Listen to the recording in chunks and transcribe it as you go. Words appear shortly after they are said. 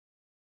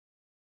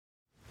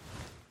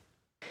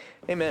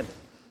Amen.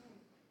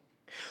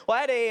 Well,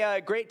 I had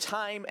a great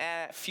time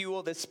at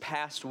Fuel this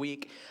past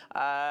week.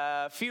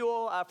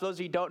 Fuel, for those of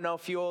you who don't know,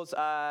 Fuel's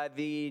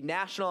the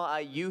national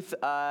youth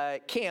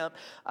camp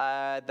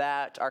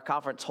that our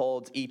conference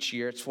holds each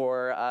year. It's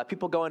for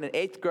people going in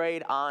 8th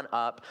grade on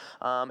up.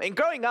 And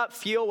growing up,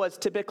 Fuel was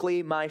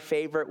typically my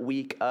favorite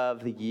week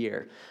of the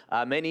year.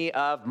 Many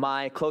of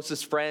my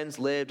closest friends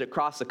lived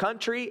across the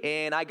country,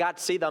 and I got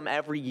to see them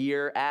every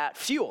year at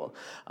Fuel.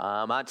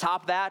 On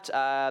top of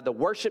that, the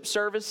worship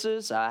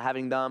services,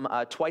 having them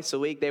twice a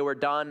week, they were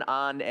done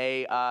on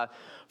a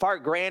far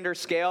grander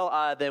scale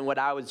than what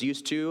I was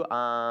used to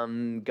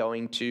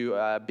going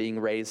to being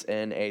raised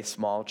in a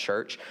small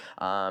church.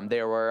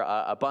 There were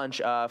a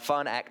bunch of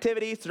fun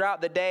activities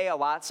throughout the day,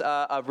 lots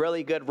of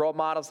really good role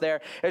models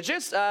there. It's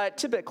just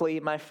typically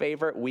my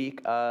favorite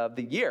week of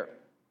the year.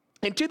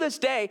 And to this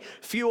day,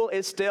 Fuel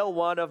is still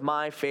one of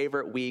my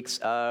favorite weeks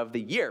of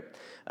the year.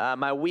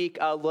 My week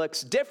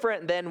looks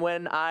different than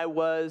when I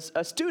was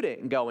a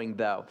student going,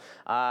 though.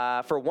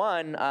 For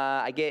one,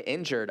 I get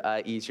injured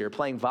easier.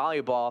 Playing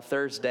volleyball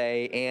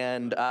Thursday,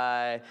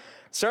 and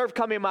serve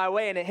coming my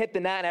way, and it hit the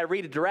net, and I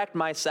redirect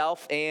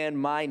myself, and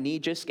my knee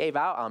just gave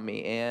out on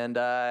me. And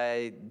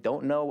I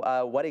don't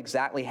know what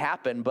exactly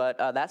happened, but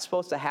that's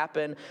supposed to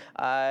happen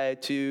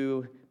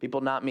to people,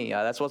 not me.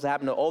 That's supposed to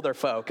happen to older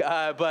folk.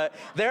 But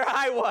there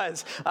I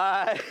was.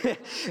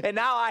 And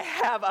now I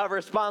have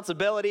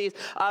responsibilities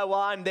while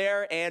I'm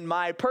there, and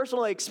my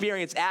personal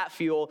experience at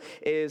Fuel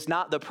is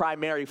not the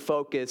primary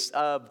focus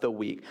of the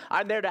week.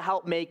 I'm there to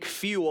help make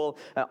Fuel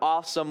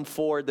awesome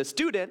for the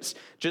students,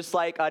 just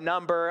like a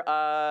number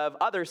of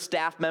other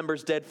staff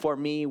members did for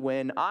me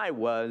when I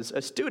was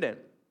a student.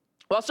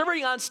 While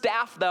serving on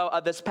staff, though,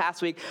 this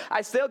past week,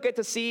 I still get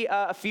to see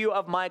a few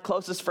of my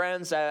closest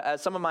friends.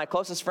 Some of my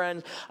closest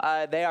friends,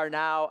 they are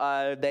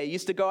now, they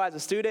used to go as a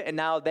student, and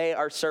now they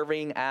are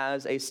serving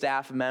as a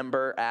staff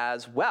member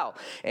as well.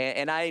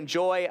 And I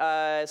enjoy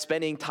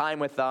spending time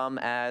with them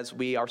as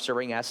we are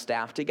serving as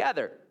staff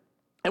together.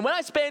 And when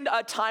I spend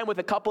time with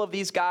a couple of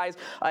these guys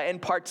in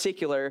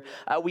particular,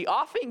 we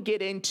often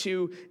get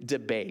into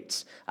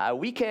debates.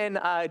 We can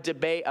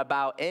debate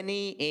about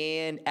any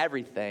and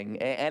everything,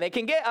 and it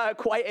can get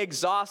quite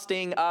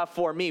exhausting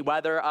for me,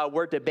 whether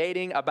we're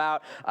debating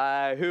about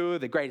who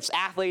the greatest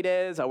athlete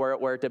is, or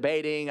we're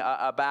debating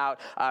about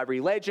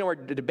religion, we're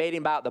debating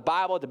about the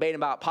Bible, debating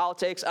about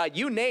politics,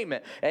 you name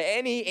it,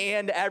 any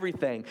and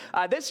everything.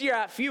 This year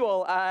at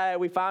Fuel,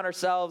 we found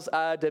ourselves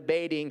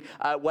debating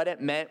what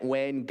it meant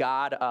when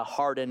God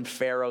hardened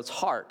Pharaoh's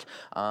heart.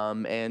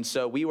 And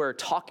so we were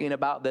talking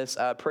about this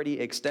pretty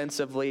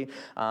extensively.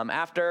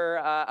 After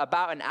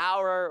about an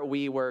hour,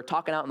 we were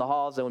talking out in the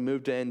halls, and we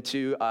moved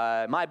into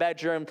my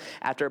bedroom.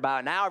 After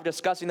about an hour of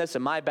discussing this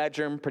in my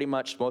bedroom, pretty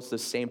much most of the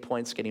same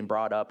points getting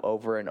brought up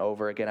over and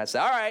over again. I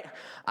said, all right,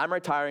 I'm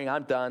retiring,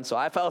 I'm done. So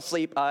I fell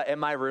asleep in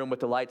my room with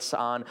the lights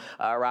on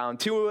around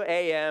 2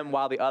 a.m.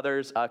 while the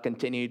others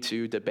continued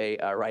to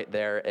debate right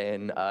there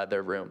in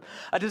their room.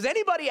 Does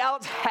anybody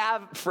else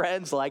have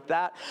friends like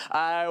that?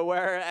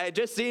 Where it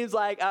just seems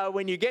like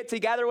when you get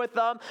together with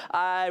them,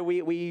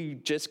 we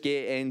just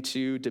get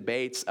into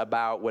debates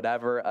about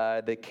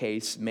whatever the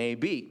case may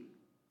be.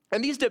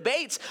 And these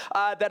debates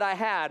that I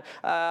had,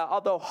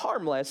 although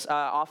harmless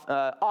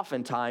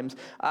oftentimes,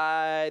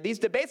 these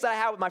debates that I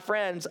had with my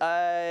friends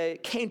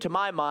came to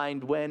my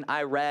mind when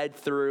I read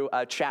through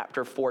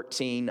chapter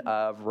 14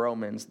 of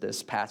Romans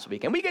this past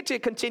week. And we get to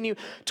continue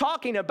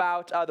talking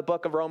about the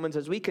book of Romans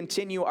as we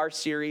continue our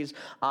series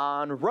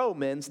on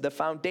Romans, the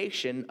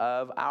foundation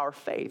of our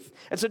faith.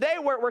 And today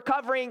we're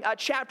covering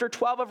chapter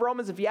 12 of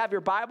Romans. If you have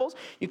your Bibles,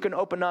 you can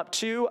open up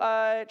to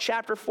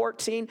chapter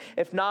 14.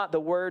 If not, the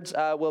words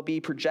will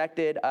be projected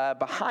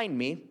behind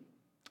me.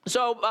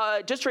 So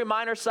just to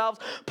remind ourselves,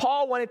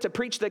 Paul wanted to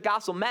preach the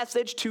gospel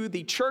message to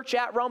the church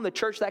at Rome, the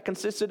church that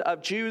consisted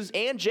of Jews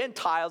and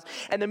Gentiles.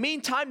 In the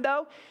meantime,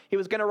 though, he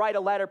was going to write a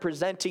letter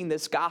presenting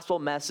this gospel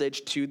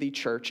message to the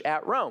church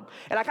at Rome.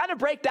 And I kind of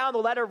break down the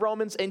letter of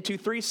Romans into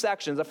 3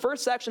 sections. The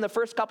first section, the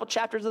first couple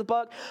chapters of the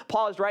book,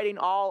 Paul is writing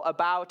all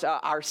about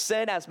our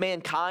sin as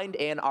mankind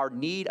and our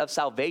need of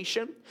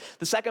salvation.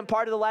 The second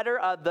part of the letter,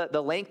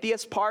 the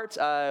lengthiest part,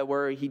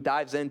 where he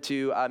dives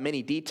into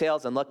many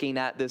details and looking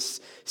at this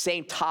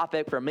same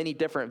topic from many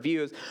different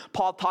views,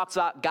 Paul talks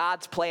about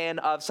God's plan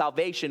of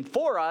salvation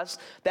for us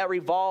that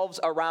revolves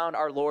around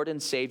our Lord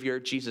and Savior,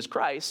 Jesus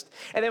Christ.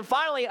 And then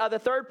finally, the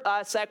third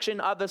section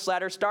of this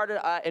letter started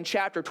in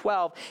chapter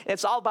 12. And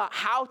it's all about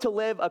how to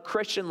live a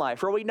Christian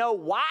life, where we know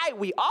why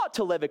we ought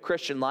to live a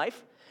Christian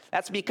life.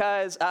 That's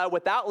because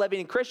without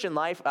living a Christian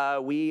life,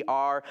 we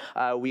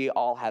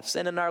all have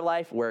sin in our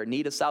life. We're in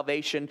need of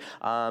salvation.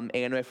 And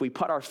if we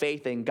put our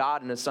faith in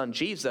God and His Son,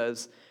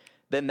 Jesus,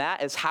 then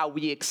that is how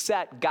we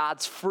accept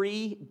God's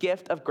free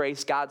gift of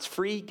grace, God's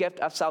free gift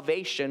of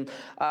salvation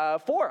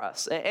for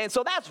us. And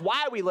so that's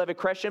why we live a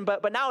Christian,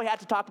 but now we have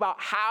to talk about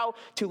how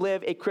to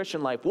live a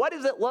Christian life. What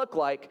does it look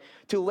like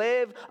to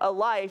live a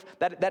life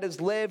that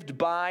is lived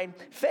by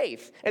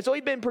faith? And so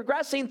we've been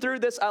progressing through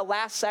this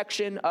last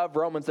section of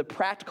Romans, the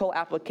practical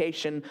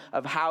application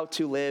of how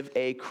to live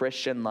a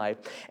Christian life.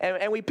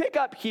 And we pick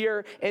up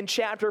here in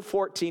chapter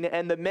 14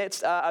 in the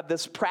midst of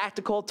this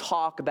practical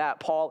talk that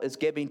Paul is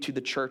giving to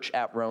the church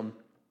at Rome.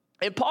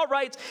 And Paul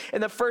writes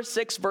in the first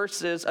 6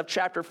 verses of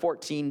chapter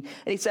 14,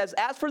 and he says,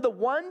 "As for the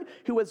one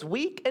who is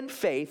weak in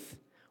faith,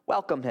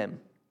 welcome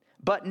him,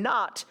 but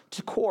not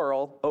to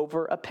quarrel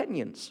over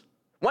opinions.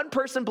 One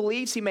person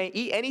believes he may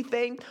eat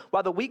anything,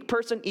 while the weak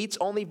person eats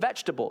only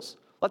vegetables.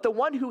 Let not the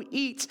one who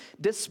eats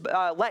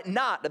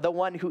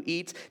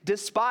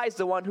despise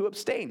the one who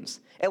abstains,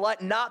 and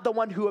let not the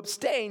one who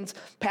abstains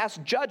pass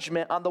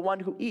judgment on the one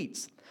who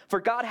eats, for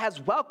God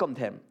has welcomed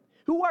him.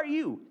 Who are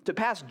you to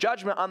pass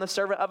judgment on the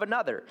servant of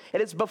another?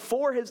 It is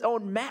before his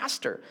own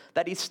master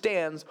that he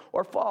stands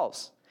or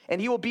falls,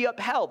 and he will be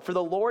upheld, for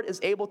the Lord is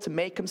able to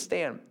make him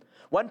stand.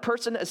 One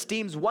person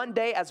esteems one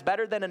day as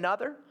better than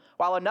another,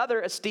 while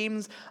another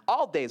esteems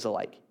all days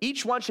alike.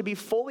 Each one should be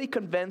fully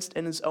convinced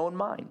in his own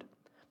mind.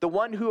 The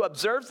one who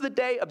observes the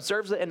day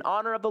observes it in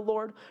honor of the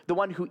Lord. The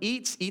one who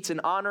eats in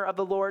honor of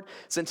the Lord,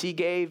 since he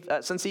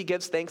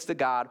gives thanks to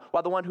God.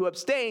 While the one who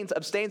abstains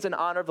in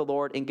honor of the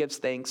Lord and gives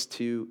thanks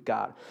to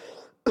God."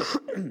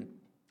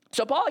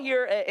 So Paul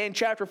here in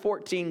chapter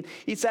 14,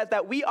 he says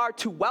that we are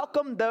to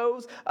welcome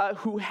those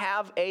who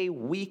have a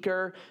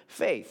weaker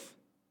faith.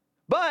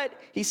 But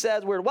he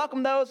says we're to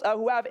welcome those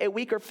who have a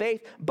weaker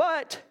faith,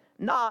 but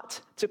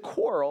not to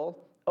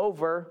quarrel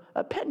over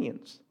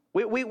opinions.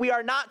 We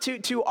are not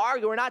to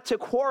argue, we're not to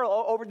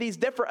quarrel over these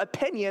different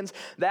opinions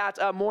that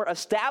more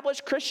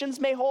established Christians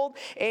may hold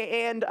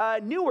and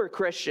newer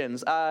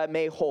Christians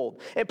may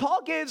hold. And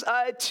Paul gives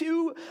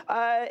 2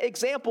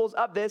 examples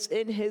of this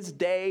in his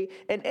day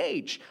and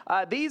age.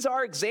 These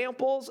are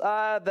examples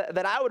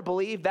that I would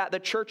believe that the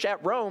church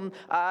at Rome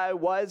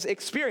was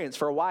experienced.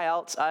 For a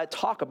while,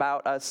 talk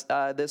about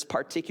this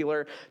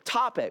particular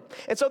topic.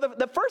 And so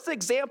the first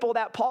example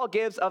that Paul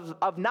gives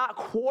of not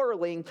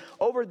quarreling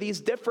over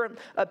these different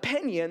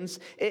opinions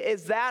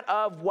is that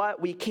of what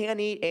we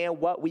can eat and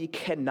what we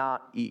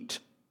cannot eat.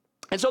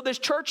 And so this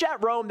church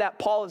at Rome that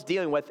Paul is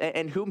dealing with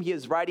and whom he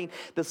is writing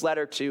this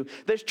letter to,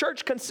 this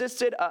church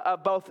consisted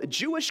of both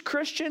Jewish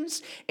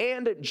Christians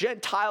and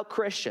Gentile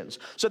Christians.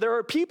 So there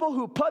were people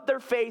who put their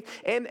faith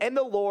in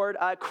the Lord,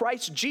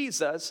 Christ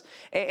Jesus,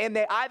 and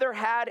they either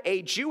had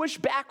a Jewish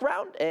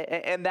background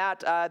and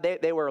that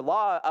they were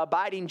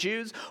law-abiding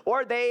Jews,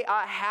 or they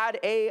had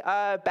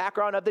a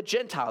background of the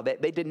Gentile.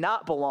 They did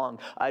not belong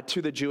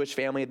to the Jewish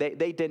family.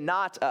 They did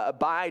not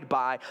abide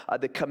by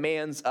the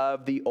commands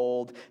of the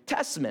Old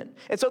Testament.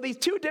 And so these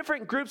 2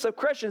 different groups of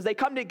Christians, they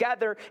come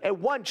together in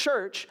one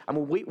church. I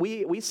mean,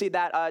 we see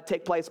that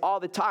take place all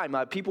the time.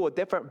 People with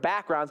different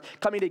backgrounds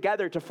coming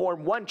together to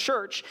form one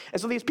church.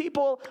 And so these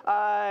people,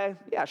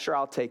 yeah, sure,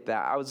 I'll take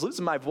that. I was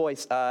losing my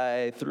voice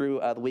through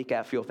the week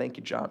at Fuel. Thank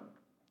you, John.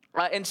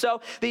 And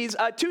so these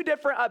 2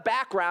 different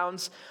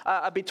backgrounds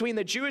between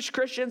the Jewish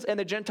Christians and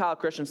the Gentile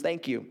Christians,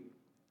 thank you.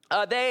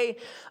 They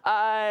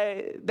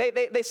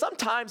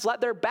sometimes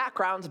let their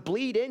backgrounds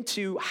bleed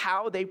into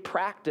how they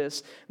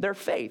practice their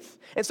faith.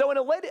 And so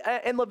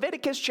in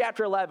Leviticus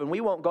chapter 11,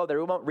 we won't go there,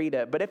 we won't read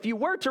it, but if you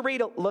were to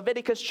read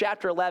Leviticus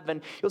chapter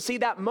 11, you'll see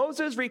that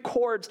Moses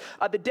records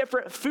the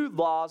different food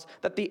laws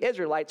that the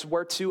Israelites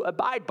were to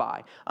abide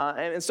by.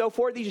 And so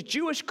for these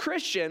Jewish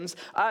Christians,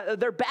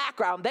 their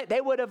background,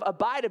 they would have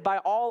abided by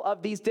all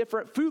of these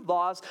different food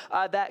laws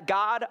that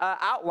God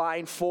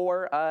outlined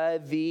for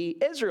the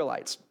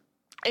Israelites.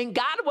 And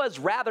God was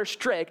rather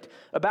strict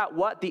about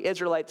what the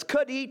Israelites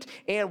could eat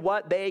and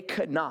what they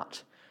could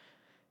not.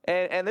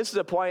 And this is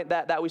a point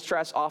that we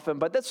stress often,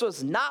 but this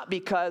was not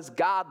because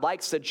God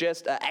likes to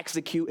just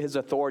execute his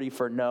authority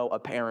for no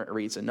apparent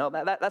reason. No,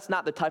 that's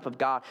not the type of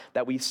God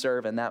that we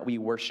serve and that we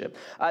worship.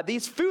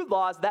 These food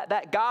laws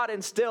that God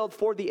instilled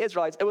for the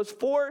Israelites, it was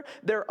for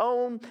their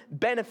own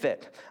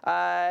benefit.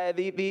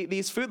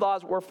 These food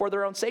laws were for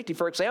their own safety.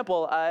 For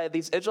example,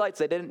 these Israelites,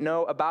 they didn't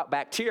know about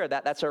bacteria.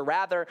 That's a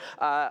rather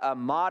a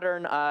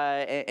modern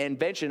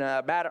invention,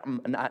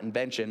 not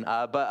invention,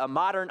 but a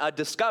modern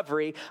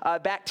discovery,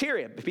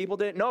 bacteria. People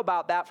didn't know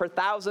about that for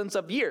thousands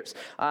of years.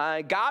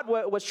 God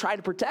was trying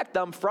to protect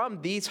them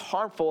from these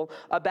harmful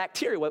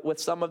bacteria with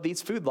some of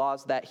these food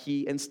laws that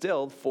he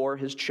instilled for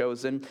his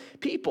chosen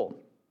people.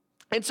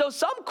 And so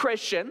some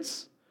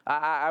Christians,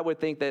 I would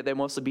think that they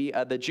mostly be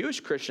the Jewish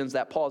Christians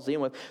that Paul's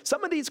dealing with,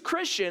 some of these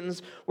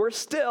Christians were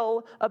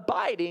still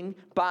abiding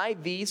by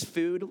these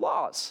food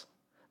laws.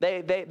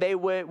 They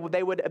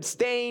would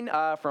abstain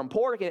from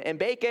pork and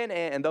bacon,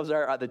 and those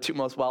are the two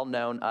most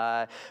well-known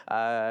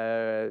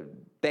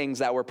things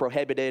that were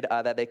prohibited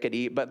that they could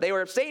eat. But they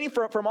were abstaining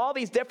from all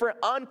these different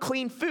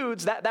unclean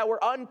foods that were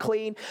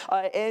unclean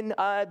in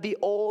the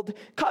Old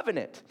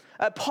Covenant.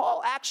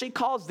 Paul actually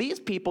calls these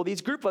people,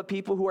 these group of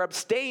people who are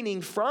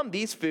abstaining from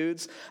these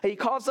foods, he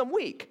calls them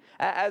weak,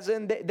 as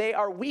in they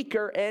are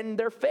weaker in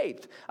their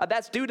faith.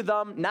 That's due to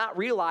them not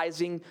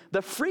realizing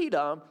the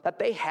freedom that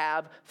they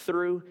have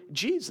through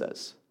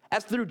Jesus.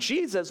 As through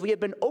Jesus, we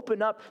have been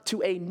opened up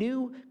to a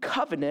new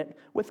covenant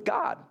with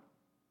God.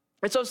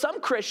 And so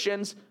some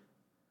Christians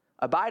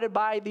abided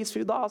by these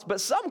food laws,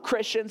 but some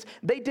Christians,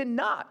 they did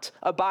not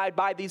abide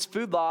by these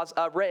food laws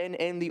written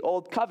in the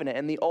Old Covenant,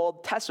 in the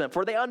Old Testament,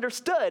 for they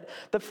understood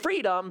the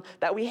freedom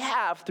that we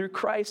have through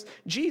Christ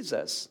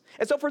Jesus.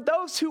 And so for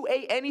those who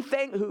ate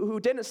anything, who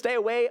didn't stay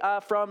away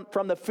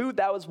from the food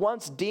that was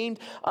once deemed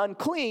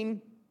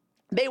unclean,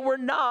 they were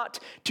not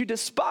to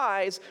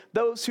despise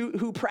those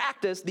who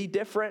practiced the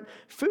different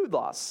food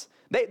laws.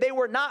 They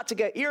were not to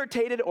get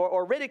irritated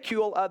or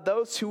ridicule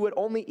those who would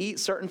only eat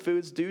certain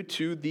foods due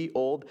to the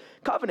Old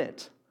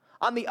Covenant.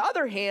 On the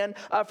other hand,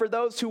 for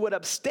those who would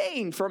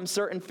abstain from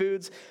certain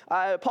foods,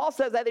 Paul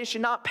says that they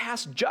should not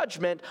pass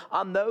judgment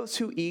on those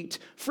who eat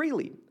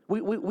freely.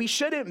 We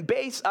shouldn't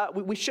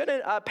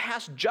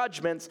pass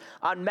judgments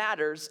on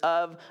matters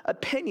of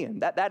opinion.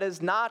 That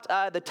is not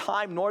the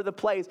time nor the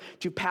place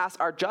to pass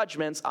our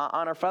judgments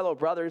on our fellow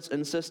brothers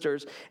and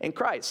sisters in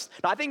Christ.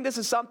 Now, I think this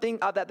is something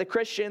that the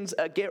Christians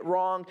get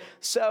wrong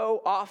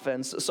so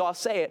often. So I'll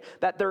say it,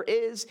 that there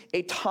is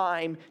a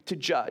time to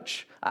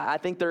judge. I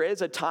think there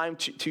is a time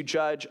to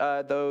judge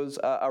those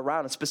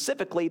around us,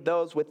 specifically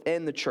those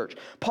within the church.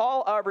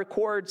 Paul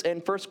records in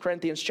 1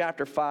 Corinthians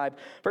chapter 5,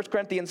 1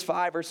 Corinthians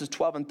 5 verses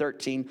 12 and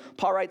 13,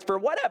 Paul writes, "For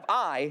what have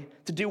I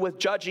to do with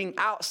judging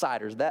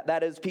outsiders?"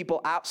 That is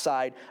people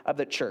outside of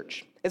the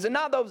church. "Is it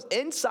not those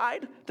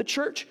inside the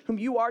church whom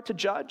you are to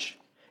judge?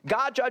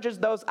 God judges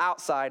those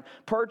outside.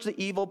 Purge the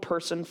evil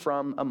person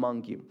from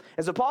among you."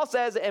 And so Paul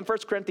says in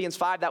 1 Corinthians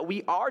 5 that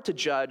we are to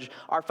judge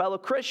our fellow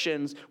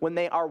Christians when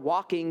they are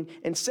walking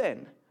in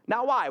sin.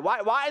 Now, why?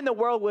 Why in the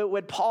world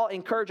would Paul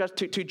encourage us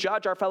to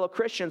judge our fellow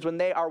Christians when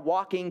they are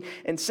walking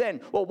in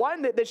sin? Well,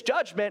 one, that this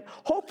judgment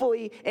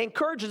hopefully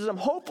encourages them,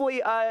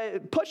 hopefully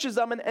pushes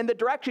them in the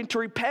direction to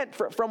repent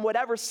from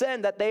whatever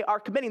sin that they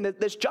are committing.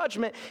 This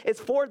judgment is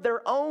for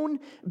their own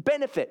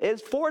benefit. It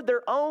is for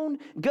their own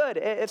good.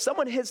 If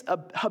someone is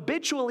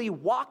habitually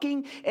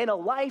walking in a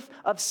life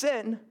of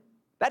sin,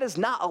 that is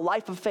not a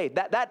life of faith.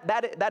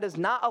 That is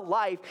not a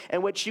life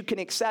in which you can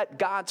accept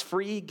God's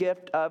free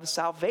gift of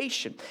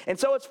salvation. And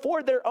so it's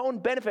for their own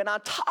benefit. And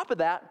on top of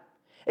that,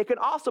 it can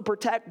also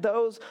protect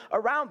those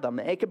around them.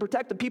 It can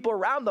protect the people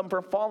around them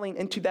from falling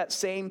into that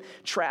same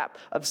trap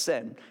of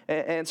sin.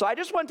 And so I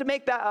just wanted to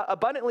make that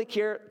abundantly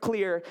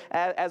clear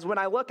as when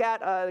I look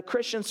at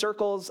Christian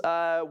circles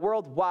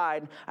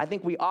worldwide, I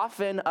think we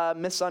often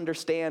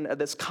misunderstand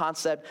this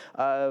concept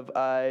of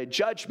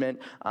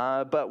judgment,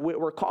 but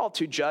we're called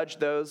to judge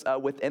those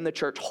within the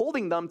church,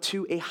 holding them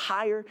to a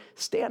higher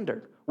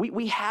standard.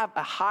 We have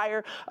a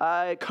higher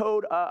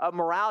code of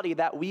morality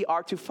that we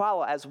are to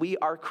follow as we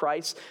are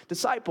Christ's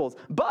disciples.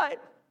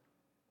 But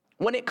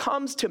when it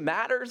comes to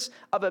matters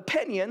of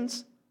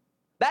opinions,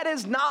 that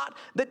is not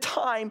the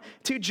time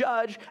to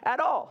judge at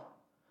all.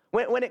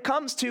 When it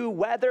comes to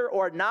whether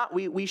or not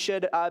we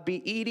should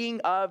be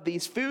eating of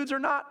these foods or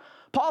not,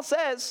 Paul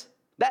says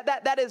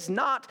that is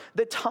not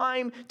the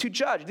time to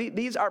judge.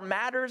 These are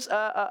matters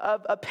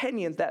of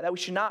opinions that we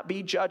should not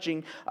be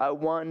judging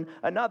one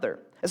another.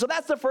 And so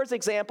that's the first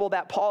example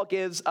that Paul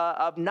gives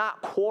of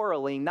not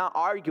quarreling, not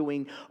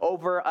arguing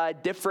over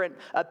different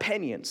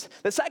opinions.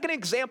 The second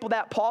example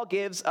that Paul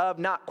gives of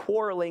not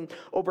quarreling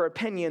over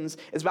opinions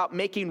is about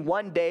making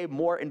one day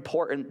more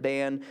important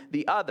than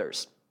the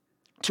others.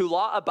 To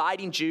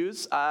law-abiding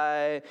Jews,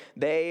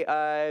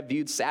 they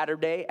viewed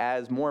Saturday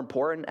as more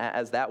important,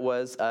 as that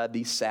was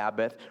the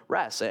Sabbath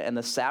rest. And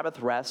the Sabbath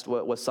rest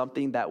was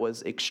something that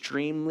was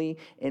extremely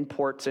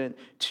important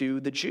to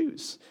the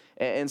Jews.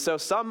 And so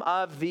some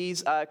of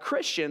these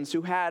Christians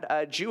who had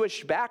a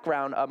Jewish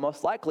background,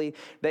 most likely,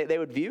 they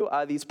would view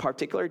these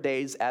particular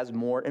days as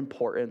more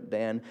important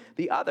than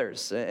the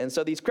others. And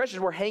so these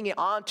Christians were hanging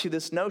on to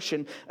this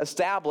notion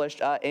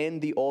established in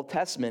the Old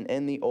Testament,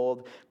 in the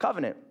Old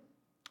Covenant.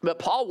 But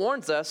Paul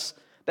warns us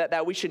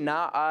that we should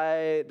not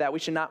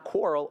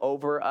quarrel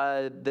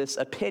over this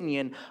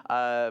opinion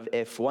of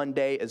if one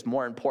day is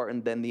more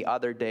important than the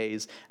other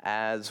days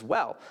as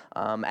well.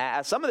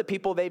 As some of the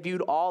people, they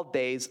viewed all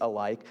days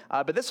alike,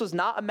 but this was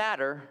not a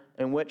matter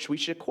in which we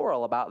should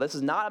quarrel about. This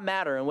is not a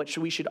matter in which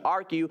we should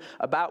argue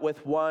about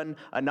with one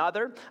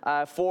another.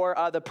 For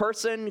the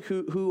person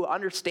who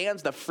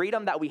understands the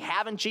freedom that we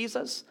have in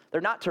Jesus,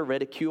 they're not to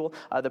ridicule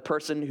the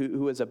person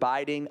who is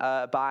abiding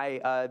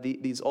by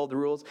these old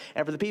rules.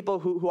 And for the people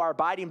who are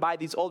abiding by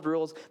these old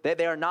rules,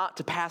 they are not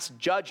to pass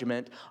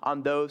judgment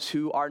on those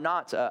who are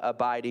not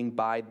abiding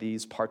by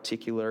these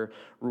particular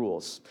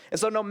rules. And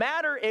so no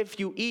matter if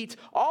you eat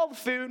all the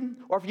food,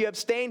 or if you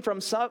abstain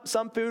from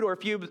some food, or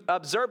if you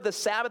observe the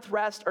Sabbath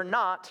rest or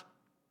not,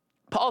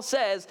 Paul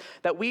says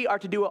that we are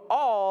to do it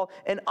all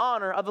in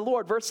honor of the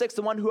Lord. Verse 6,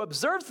 the one who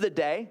observes the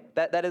day,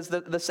 that is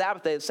the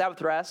Sabbath day, the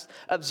Sabbath rest,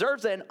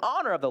 observes it in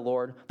honor of the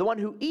Lord. The one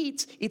who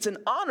eats in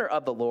honor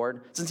of the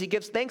Lord, since he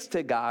gives thanks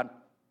to God.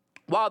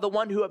 While the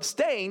one who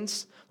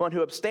abstains from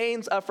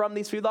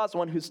these few laws, the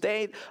one who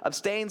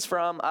abstains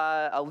from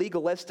a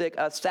legalistic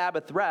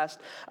Sabbath rest,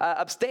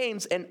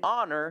 abstains in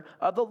honor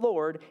of the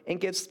Lord and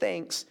gives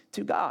thanks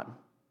to God.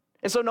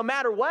 And so no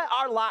matter what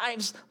our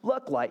lives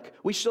look like,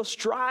 we shall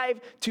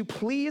strive to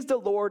please the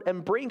Lord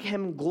and bring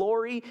him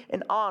glory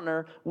and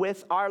honor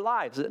with our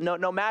lives.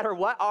 No matter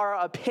what our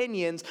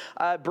opinions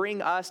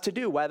bring us to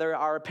do, whether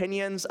our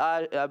opinions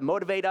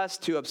motivate us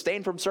to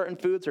abstain from certain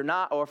foods or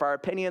not, or if our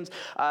opinions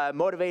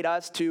motivate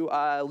us to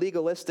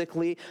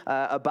legalistically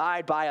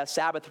abide by a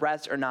Sabbath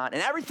rest or not.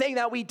 And everything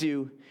that we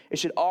do, it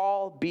should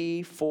all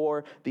be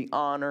for the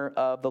honor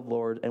of the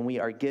Lord, and we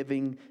are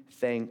giving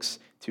thanks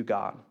to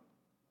God.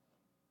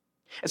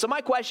 And so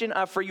my question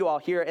for you all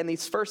here in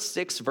these first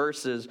 6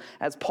 verses,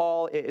 as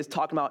Paul is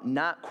talking about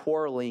not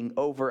quarreling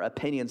over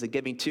opinions and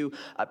giving 2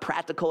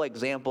 practical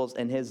examples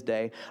in his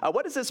day,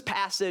 what does this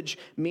passage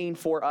mean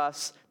for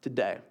us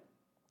today?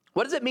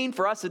 What does it mean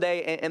for us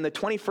today in the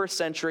 21st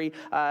century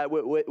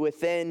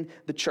within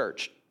the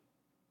church?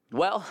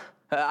 Well,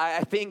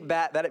 I think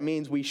that it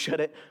means we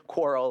shouldn't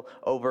quarrel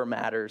over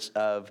matters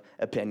of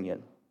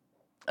opinion.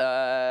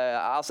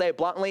 I'll say it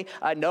bluntly,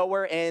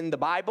 nowhere in the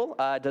Bible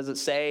does it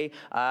say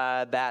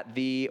that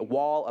the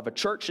wall of a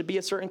church should be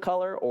a certain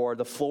color or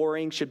the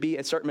flooring should be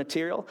a certain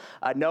material.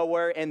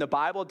 Nowhere in the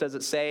Bible does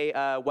it say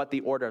what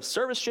the order of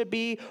service should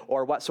be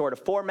or what sort of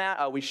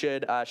format we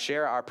should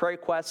share our prayer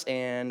requests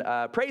and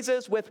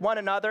praises with one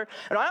another.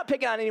 And I'm not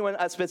picking on anyone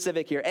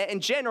specific here.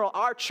 In general,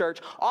 our church,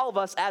 all of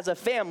us as a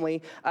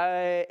family,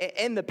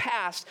 in the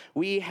past,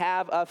 we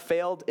have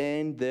failed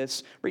in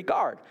this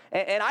regard.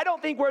 And I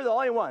don't think we're the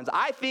only ones.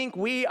 I think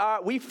we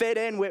fit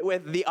in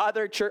with the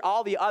other church,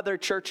 all the other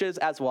churches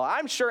as well.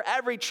 I'm sure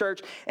every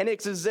church in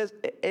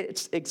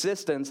its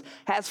existence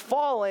has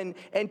fallen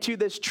into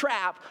this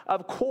trap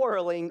of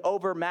quarreling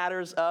over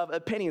matters of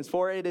opinions,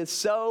 for it is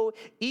so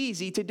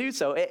easy to do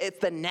so. It's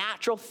the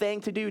natural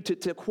thing to do,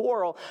 to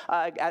quarrel,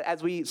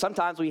 as we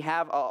sometimes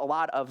have a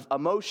lot of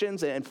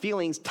emotions and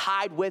feelings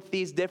tied with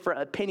these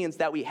different opinions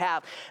that we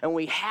have, and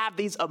we have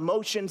these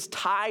emotions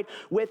tied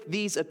with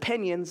these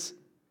opinions.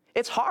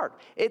 It's hard.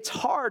 It's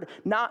hard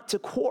not to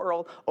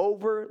quarrel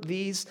over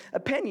these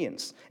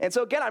opinions. And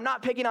so again, I'm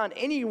not picking on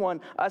anyone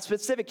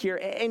specific here.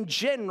 In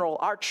general,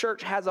 our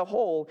church as a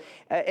whole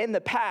in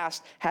the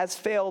past has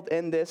failed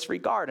in this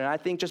regard. And I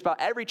think just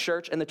about every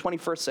church in the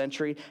 21st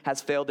century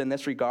has failed in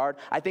this regard.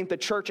 I think the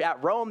church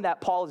at Rome that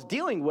Paul is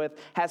dealing with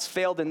has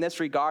failed in this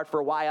regard.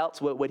 For why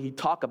else would he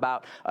talk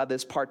about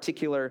this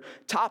particular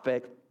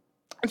topic?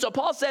 And so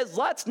Paul says,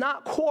 let's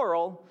not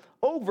quarrel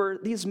over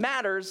these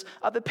matters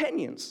of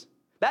opinions.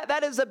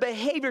 That is a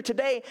behavior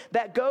today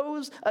that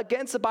goes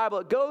against the Bible.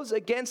 It goes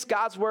against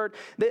God's word.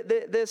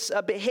 This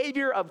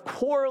behavior of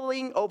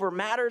quarreling over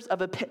matters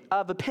of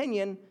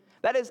opinion,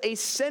 that is a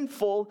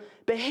sinful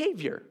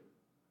behavior.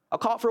 I'll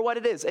call it for what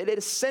it is. It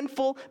is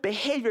sinful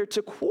behavior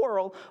to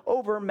quarrel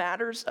over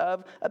matters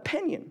of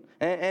opinion.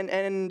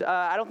 And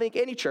I don't think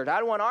any church, I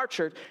don't want our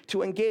church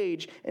to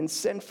engage in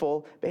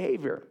sinful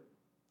behavior.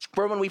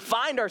 For when we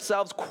find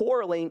ourselves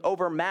quarreling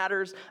over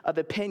matters of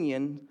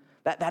opinion,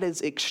 that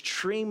is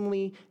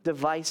extremely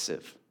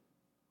divisive.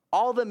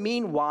 All the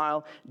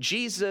meanwhile,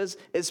 Jesus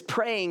is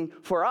praying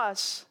for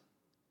us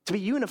to be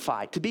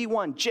unified, to be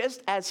one,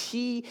 just as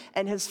he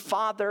and his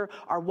Father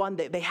are one.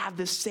 They have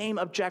the same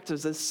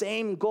objectives, the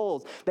same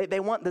goals. They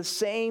want the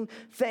same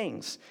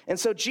things. And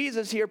so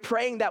Jesus here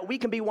praying that we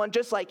can be one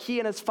just like he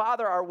and his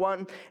Father are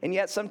one. And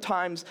yet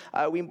sometimes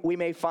we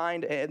may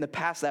find in the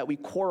past that we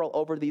quarrel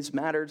over these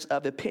matters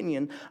of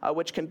opinion,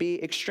 which can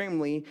be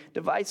extremely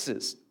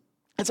divisive.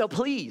 And so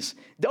please,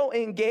 don't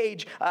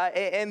engage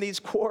in these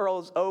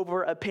quarrels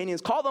over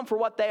opinions. Call them for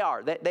what they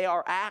are. They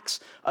are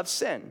acts of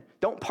sin.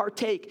 Don't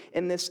partake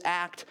in this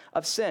act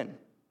of sin.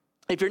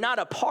 If you're not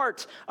a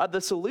part of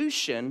the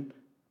solution,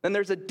 then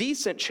there's a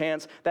decent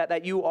chance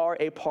that you are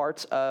a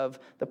part of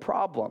the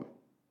problem.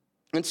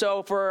 And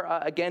so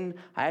again,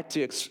 I had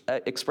to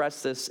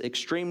express this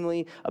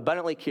extremely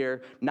abundantly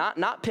here,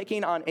 not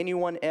picking on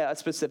anyone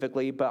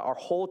specifically, but our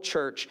whole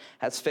church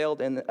has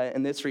failed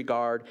in this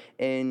regard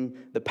in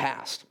the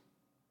past.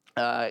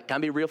 Can I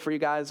be real for you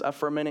guys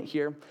for a minute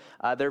here?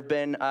 There have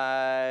been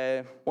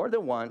more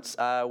than once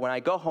when I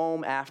go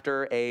home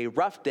after a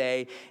rough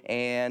day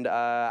and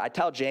I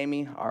tell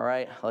Jamie, all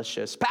right, let's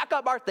just pack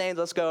up our things.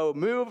 Let's go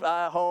move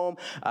home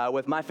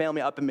with my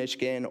family up in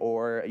Michigan,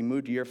 or you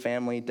move to your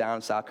family down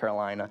in South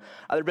Carolina.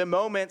 There have been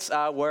moments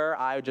where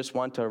I just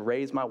want to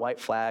raise my white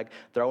flag,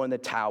 throw in the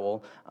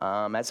towel,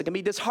 as it can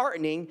be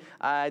disheartening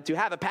to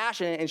have a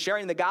passion in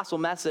sharing the gospel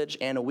message,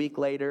 and a week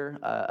later,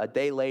 a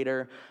day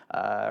later,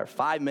 or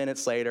 5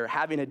 minutes later,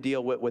 having to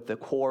deal with the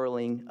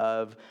quarreling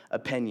of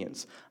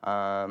opinions.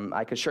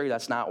 I can assure you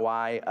that's not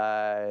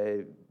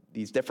why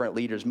these different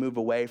leaders move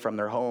away from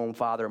their home,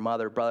 father,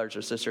 mother, brothers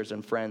or sisters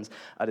and friends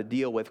to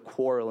deal with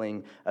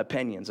quarreling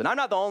opinions. And I'm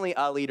not the only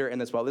leader in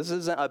this world. This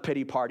isn't a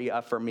pity party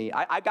for me.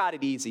 I got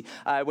it easy.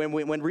 When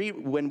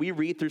we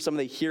read through some of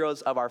the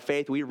heroes of our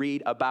faith, we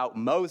read about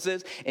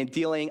Moses and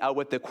dealing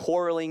with the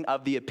quarreling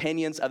of the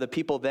opinions of the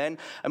people then.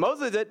 And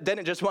Moses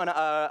didn't just want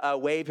to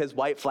wave his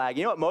white flag.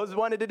 You know what Moses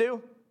wanted to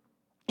do?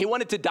 He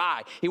wanted to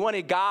die. He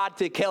wanted God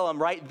to kill him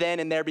right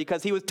then and there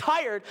because he was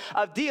tired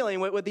of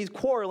dealing with these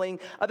quarreling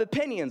of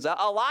opinions.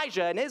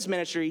 Elijah in his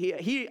ministry,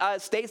 he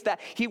states that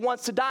he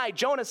wants to die.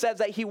 Jonah says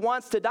that he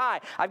wants to die.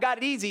 I've got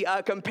it easy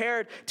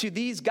compared to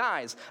these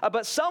guys.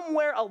 But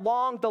somewhere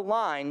along the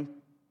line,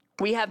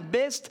 we have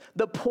missed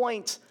the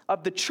point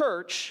of the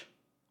church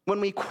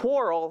when we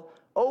quarrel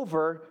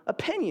over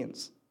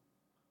opinions.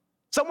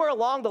 Somewhere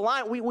along the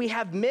line, we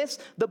have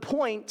missed the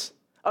point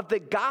of the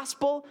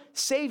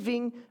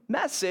gospel-saving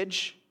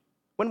message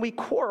when we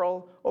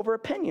quarrel over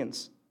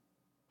opinions.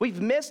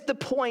 We've missed the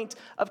point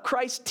of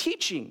Christ's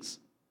teachings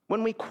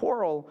when we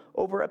quarrel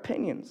over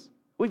opinions.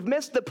 We've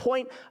missed the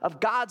point of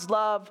God's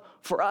love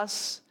for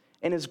us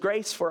and his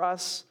grace for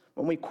us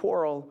when we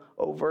quarrel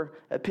over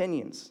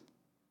opinions.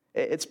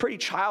 It's pretty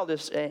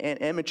childish and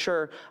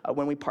immature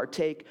when we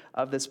partake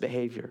of this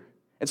behavior.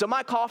 And so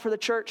my call for the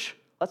church: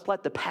 let's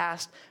let the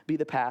past be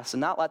the past and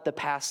not let the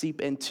past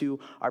seep into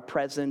our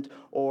present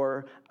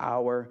or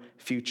our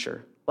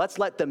future. Let's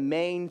let the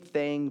main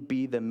thing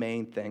be the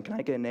main thing. Can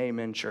I get an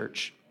amen,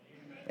 church?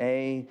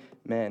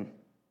 Amen.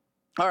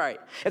 All right.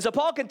 And so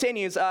Paul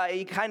continues.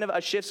 He kind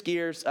of shifts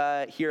gears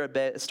here a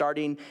bit,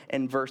 starting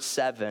in verse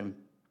 7.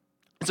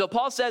 So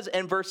Paul says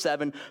in verse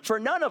 7, "For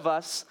none of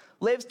us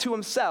lives to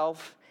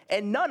himself,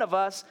 and none of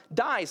us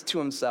dies to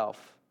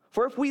himself.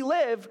 For if we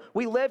live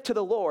to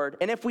the Lord,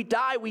 and if we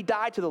die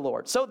to the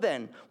Lord. So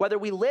then, whether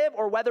we live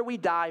or whether we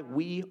die,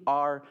 we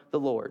are the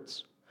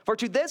Lord's. For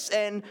to this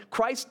end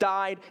Christ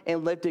died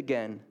and lived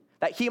again,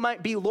 that he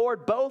might be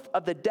Lord both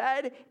of the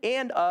dead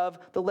and of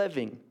the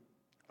living.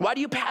 Why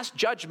do you pass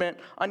judgment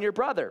on your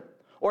brother?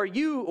 Or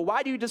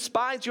why do you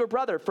despise your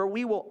brother? For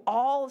we will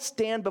all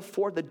stand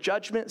before the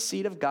judgment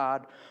seat of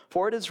God.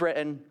 For it is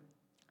written,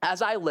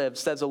 as I live,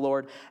 says the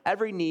Lord,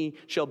 every knee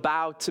shall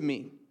bow to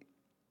me,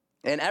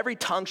 and every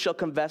tongue shall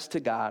confess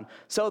to God.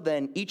 So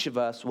then each of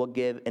us will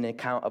give an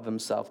account of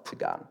himself to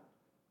God."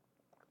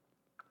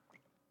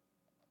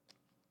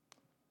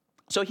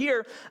 So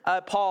here,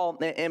 Paul,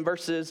 in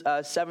verses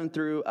 7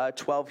 through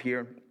 12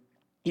 here,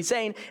 he's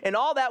saying, in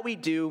all that we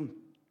do,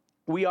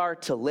 we are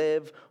to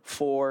live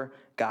for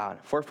God.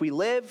 For if we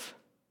live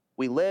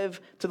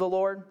to the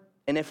Lord.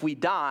 And if we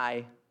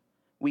die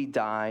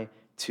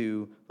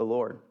to the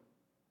Lord.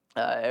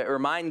 It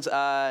reminds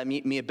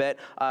me a bit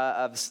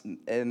of,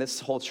 and this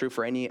holds true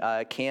for any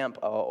camp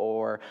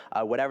or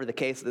whatever the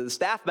case, the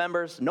staff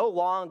members no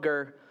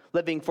longer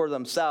living for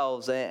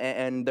themselves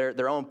and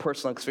their own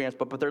personal experience,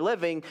 but they're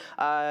living,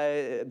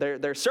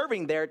 they're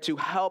serving there to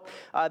help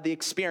the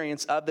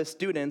experience of the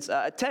students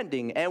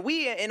attending. And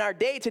we, in our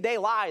day-to-day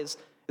lives,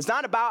 it's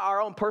not about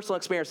our own personal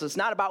experience. It's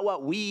not about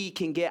what we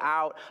can get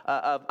out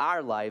of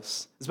our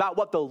lives. It's about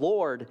what the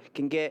Lord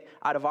can get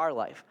out of our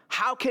life.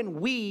 How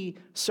can we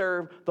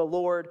serve the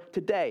Lord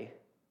today?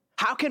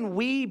 How can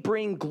we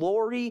bring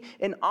glory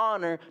and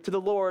honor to the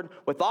Lord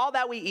with all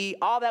that we eat,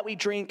 all that we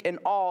drink, and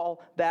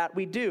all that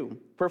we do?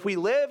 For if we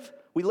live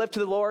to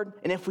the Lord,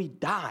 and if we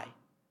die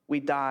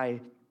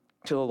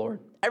to the Lord.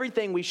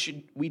 Everything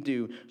we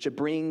do should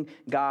bring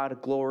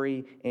God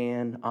glory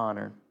and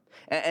honor.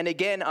 And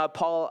again,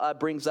 Paul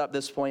brings up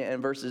this point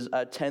in verses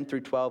 10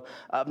 through 12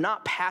 of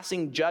not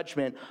passing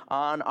judgment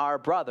on our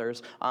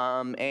brothers.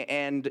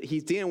 And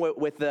he's dealing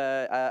with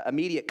the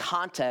immediate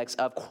context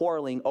of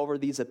quarreling over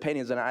these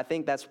opinions. And I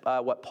think that's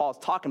what Paul's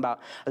talking about.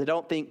 I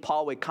don't think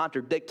Paul would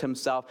contradict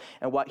himself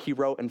in what he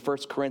wrote in 1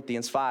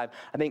 Corinthians 5.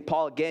 I think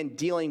Paul, again,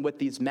 dealing with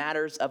these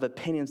matters of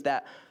opinions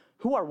that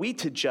who are we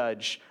to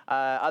judge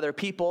other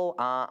people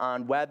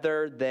on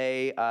whether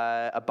they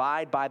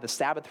abide by the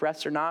Sabbath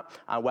rest or not,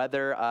 on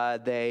whether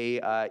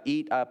they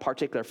eat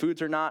particular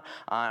foods or not,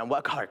 on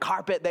what color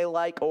carpet they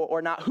like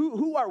or not?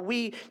 Who are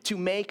we to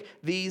make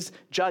these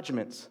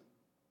judgments?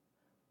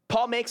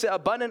 Paul makes it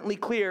abundantly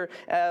clear,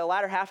 the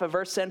latter half of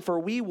verse 10,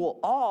 for we will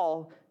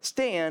all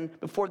stand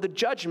before the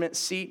judgment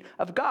seat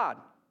of God.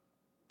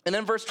 And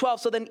then verse 12,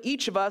 so then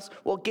each of us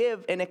will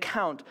give an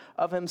account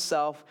of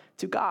himself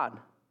to God.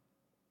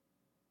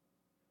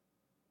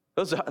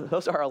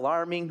 Those are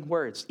alarming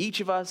words. Each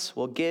of us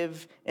will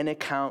give an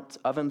account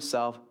of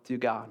himself to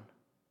God.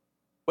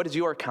 What does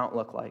your account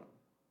look like?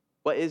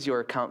 What is your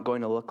account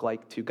going to look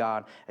like to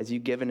God as you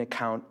give an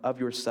account of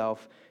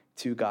yourself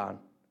to God?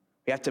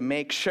 We have to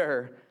make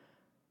sure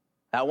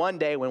that one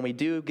day when we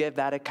do give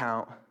that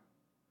account,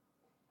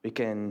 we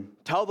can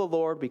tell the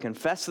Lord, we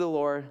confess to the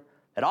Lord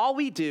that all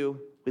we do,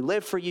 we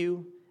live for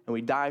you and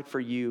we died for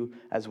you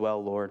as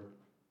well, Lord.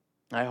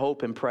 I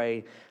hope and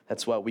pray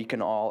that's what we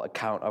can all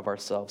account of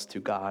ourselves to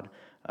God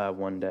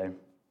one day.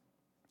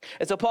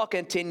 And so Paul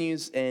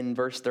continues in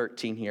verse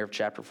 13 here of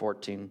chapter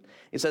 14.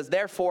 He says,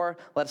 therefore,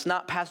 let us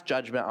not pass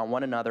judgment on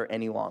one another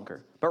any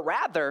longer, but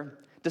rather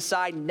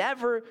decide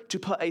never to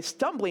put a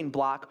stumbling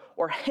block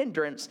or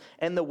hindrance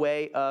in the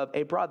way of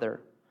a brother.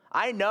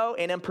 I know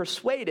and am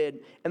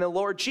persuaded in the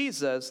Lord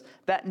Jesus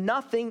that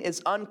nothing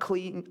is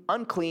unclean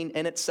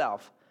in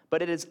itself,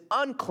 but it is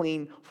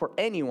unclean for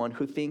anyone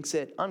who thinks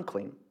it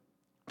unclean.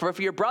 For if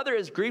your brother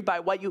is grieved by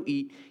what you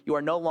eat, you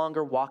are no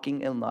longer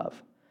walking in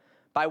love.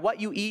 By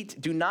what you eat,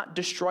 do not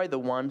destroy the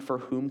one for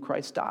whom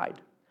Christ died.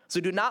 So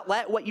do not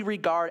let what you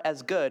regard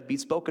as good be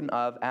spoken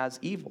of as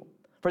evil.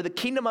 For the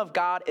kingdom of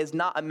God is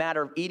not a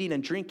matter of eating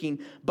and drinking,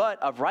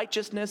 but of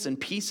righteousness and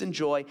peace and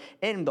joy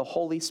in the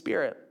Holy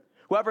Spirit.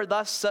 Whoever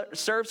thus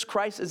serves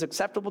Christ is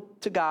acceptable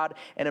to God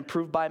and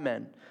approved by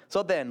men.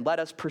 So then, let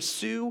us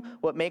pursue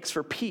what makes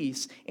for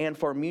peace and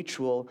for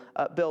mutual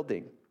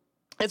building.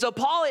 And so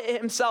Paul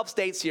himself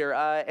states here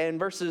in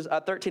verses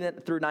 13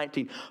 through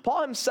 19,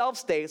 Paul himself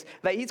states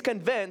that he's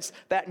convinced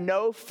that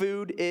no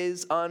food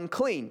is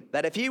unclean.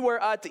 That if he were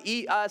to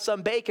eat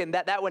some bacon,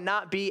 that would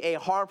not be a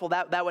harmful,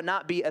 that would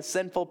not be a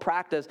sinful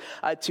practice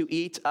to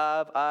eat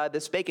of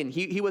this bacon.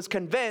 He was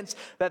convinced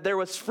that there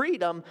was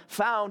freedom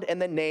found in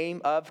the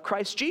name of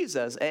Christ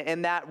Jesus,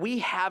 and that we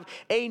have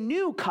a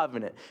new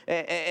covenant.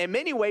 In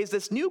many ways,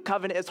 this new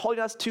covenant is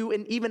holding us to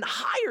an even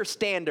higher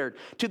standard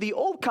to the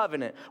old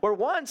covenant, where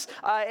once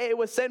it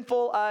was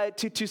sinful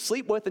to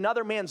sleep with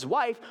another man's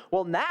wife.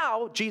 Well,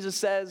 now Jesus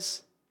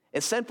says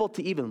it's sinful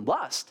to even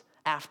lust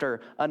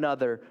after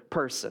another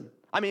person.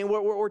 I mean,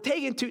 we're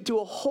taken to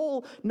a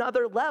whole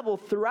nother level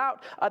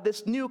throughout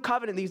this new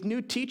covenant, these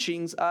new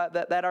teachings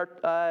that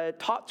are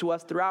taught to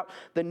us throughout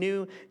the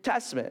New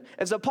Testament.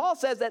 And so Paul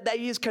says that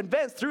he's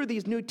convinced through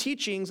these new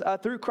teachings,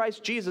 through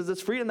Christ Jesus,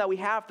 this freedom that we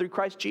have through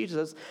Christ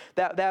Jesus,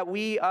 that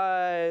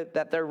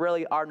there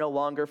really are no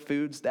longer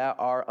foods that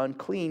are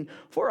unclean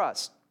for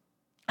us.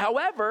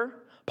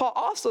 However, Paul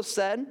also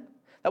said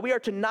that we are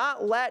to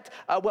not let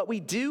what we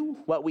do,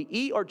 what we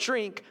eat or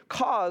drink,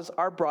 cause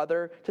our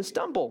brother to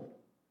stumble.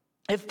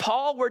 If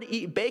Paul were to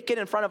eat bacon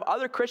in front of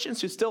other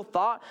Christians who still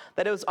thought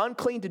that it was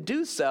unclean to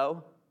do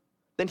so,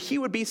 then he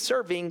would be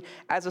serving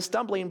as a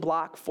stumbling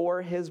block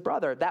for his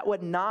brother. That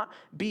would not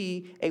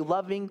be a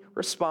loving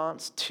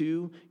response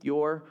to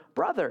your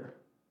brother.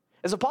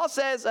 And so Paul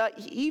says,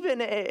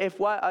 even if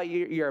what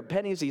your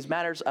opinions, these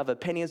matters of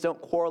opinions, don't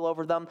quarrel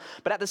over them,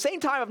 but at the same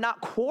time of not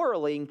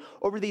quarreling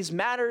over these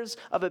matters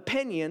of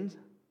opinion,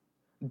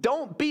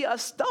 don't be a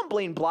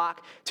stumbling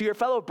block to your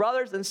fellow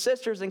brothers and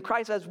sisters in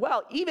Christ as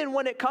well, even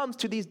when it comes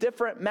to these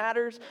different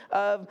matters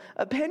of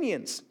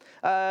opinions.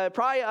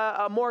 Probably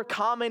a more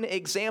common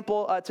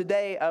example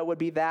today would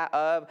be that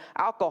of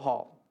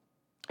alcohol.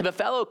 If a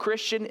fellow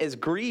Christian is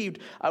grieved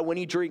when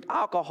you drink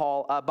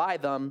alcohol by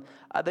them,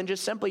 then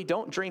just simply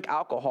don't drink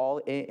alcohol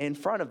in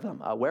front of them.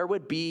 Where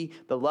would be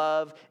the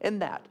love in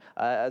that?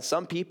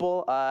 Some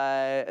people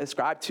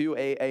ascribe to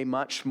a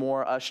much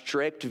more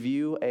strict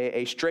view,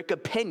 a strict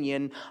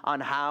opinion on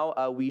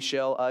how we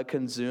shall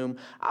consume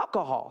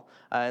alcohol.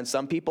 And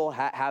some people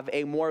have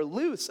a more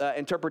loose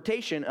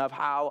interpretation of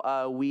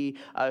how we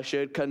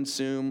should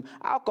consume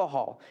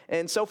alcohol.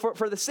 And so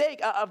for the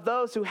sake of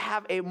those who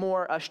have a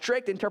more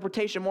strict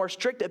interpretation, more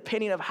strict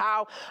opinion of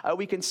how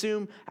we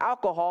consume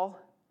alcohol,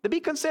 to be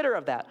considerate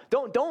of that.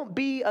 Don't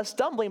be a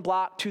stumbling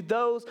block to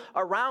those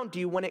around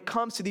you when it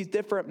comes to these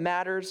different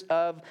matters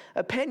of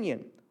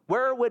opinion.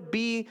 Where would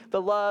be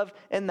the love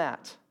in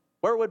that?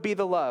 Where would be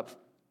the love?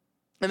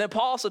 And then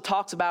Paul also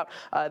talks about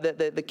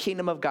the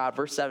kingdom of God,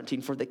 verse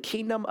 17. For the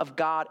kingdom of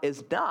God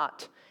is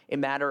not a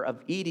matter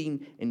of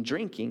eating and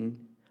drinking,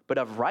 but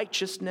of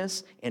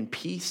righteousness and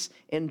peace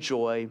and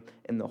joy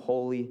in the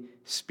Holy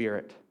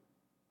Spirit.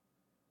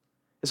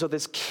 And so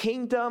this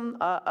kingdom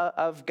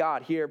of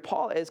God here,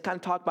 Paul is kind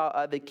of talking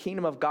about the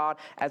kingdom of God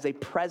as a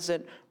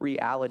present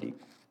reality.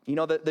 You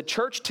know, the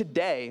church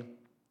today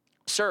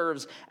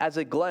serves as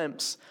a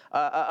glimpse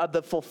of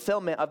the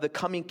fulfillment of the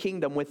coming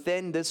kingdom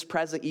within this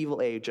present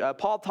evil age.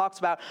 Paul talks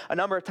about a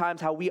number of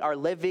times how we are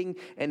living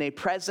in a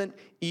present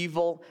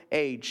evil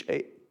age,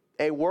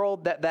 a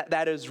world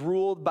that is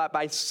ruled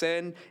by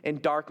sin and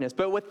darkness.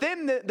 But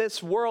within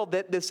this world,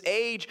 this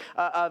age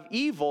of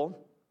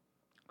evil,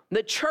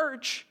 the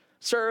church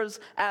serves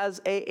as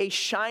a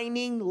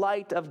shining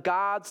light of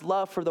God's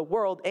love for the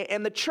world.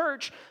 And the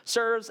church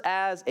serves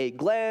as a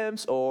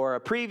glimpse or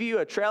a preview,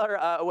 a trailer,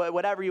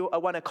 whatever you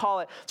want to call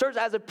it, serves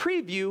as a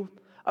preview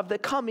of the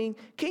coming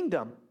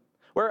kingdom.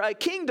 Where a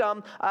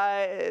kingdom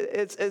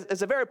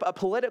is a very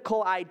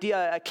political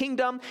idea. A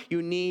kingdom,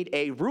 you need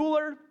a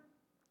ruler,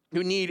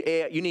 you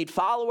need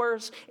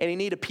followers, and you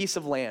need a piece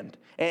of land.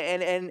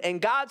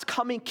 And God's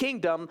coming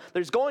kingdom,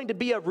 there's going to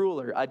be a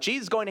ruler.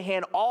 Jesus is going to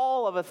hand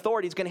all of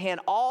authority. He's going to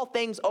hand all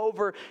things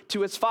over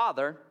to his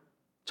Father.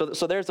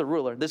 So there's the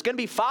ruler. There's going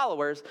to be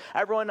followers,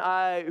 everyone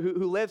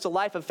who lives a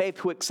life of faith,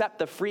 who accept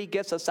the free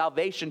gifts of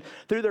salvation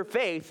through their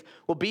faith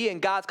will be in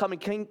God's coming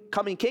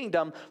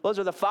kingdom. Those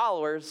are the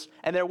followers,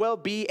 and there will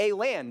be a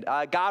land.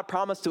 God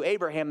promised to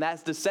Abraham that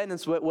his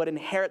descendants would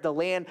inherit the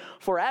land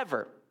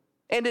forever.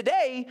 And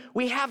today,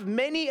 we have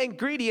many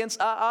ingredients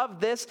of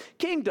this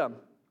kingdom.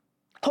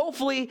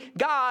 Hopefully,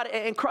 God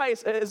and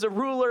Christ is the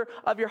ruler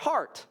of your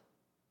heart.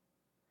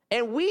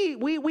 And we,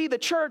 the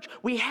church,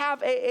 we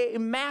have a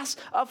mass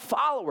of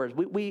followers.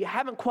 We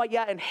haven't quite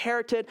yet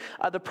inherited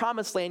the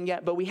promised land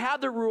yet, but we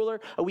have the ruler,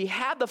 we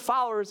have the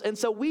followers, and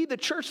so we, the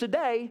church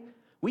today,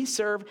 we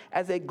serve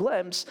as a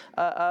glimpse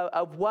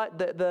of what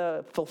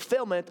the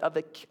fulfillment of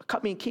the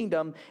coming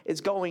kingdom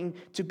is going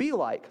to be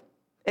like.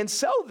 And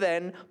so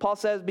then, Paul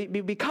says,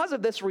 because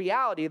of this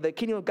reality, the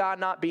kingdom of God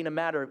not being a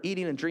matter of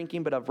eating and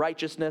drinking, but of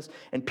righteousness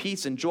and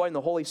peace and joy in the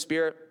Holy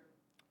Spirit.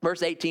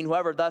 Verse 18,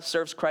 whoever thus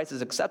serves Christ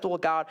is acceptable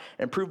to God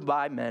and approved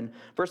by men.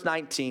 Verse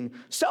 19,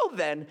 so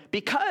then,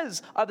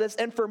 because of this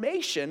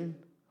information,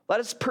 let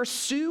us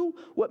pursue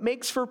what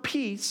makes for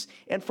peace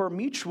and for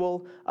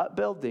mutual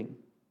upbuilding.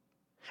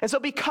 And so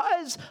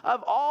because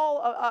of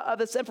all of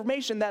this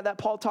information that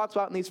Paul talks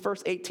about in these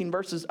first 18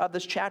 verses of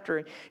this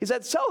chapter, he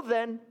said, so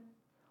then,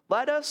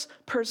 let us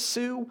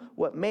pursue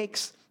what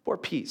makes for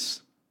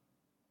peace.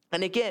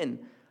 And again,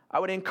 I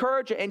would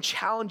encourage and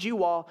challenge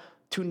you all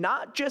to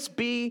not just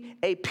be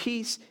a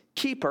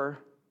peacekeeper,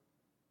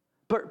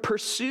 but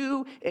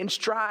pursue and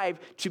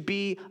strive to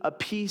be a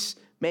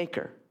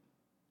peacemaker.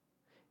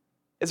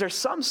 Is there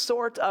some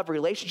sort of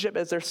relationship?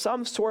 Is there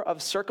some sort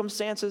of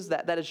circumstances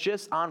that is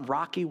just on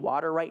rocky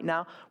water right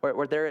now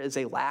where there is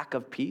a lack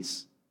of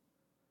peace?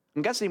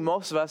 I'm guessing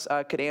most of us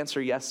could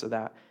answer yes to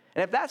that.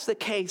 And if that's the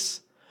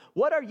case,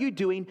 what are you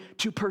doing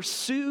to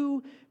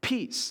pursue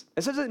peace?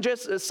 This isn't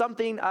just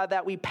something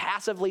that we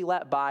passively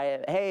let by.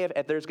 Hey,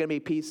 if there's going to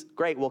be peace,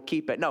 great, we'll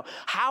keep it. No,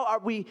 how are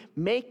we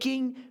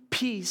making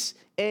peace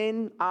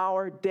in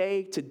our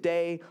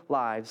day-to-day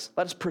lives?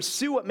 Let us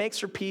pursue what makes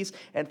for peace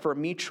and for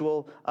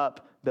mutual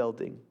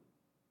upbuilding.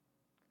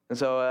 And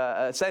so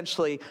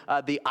essentially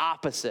the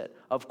opposite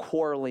of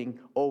quarreling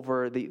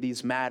over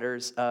these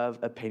matters of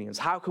opinions.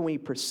 How can we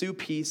pursue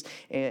peace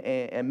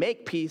and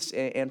make peace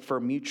and for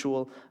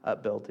mutual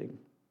upbuilding?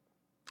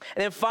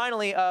 And then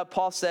finally,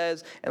 Paul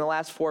says in the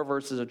last 4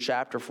 verses of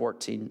chapter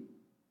 14,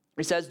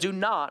 he says, do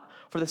not,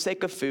 for the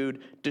sake of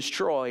food,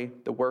 destroy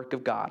the work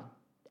of God.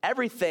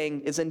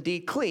 Everything is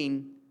indeed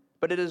clean,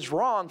 but it is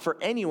wrong for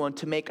anyone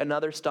to make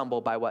another stumble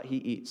by what he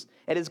eats.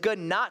 It is good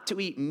not to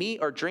eat meat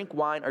or drink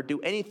wine or do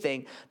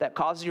anything that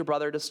causes your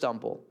brother to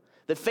stumble.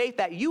 The faith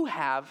that you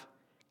have,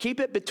 keep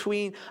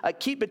between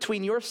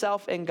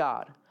yourself and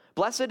God.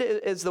 Blessed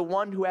is the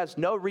one who has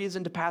no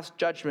reason to pass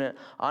judgment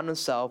on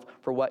himself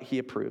for what he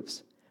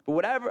approves.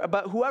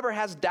 But whoever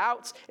has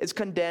doubts is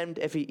condemned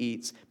if he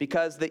eats,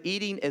 because the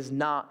eating is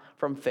not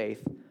from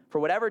faith. For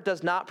whatever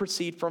does not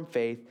proceed from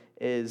faith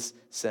is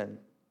sin.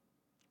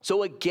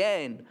 So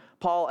again,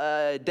 Paul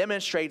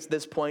demonstrates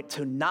this point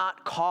to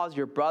not cause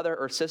your brother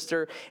or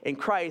sister in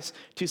Christ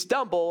to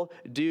stumble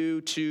due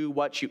to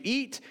what you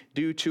eat,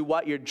 due to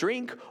what you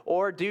drink,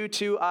 or due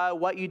to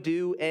what you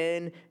do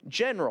in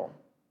general.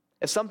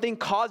 If something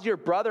caused your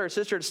brother or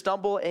sister to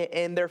stumble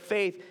in their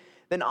faith,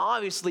 then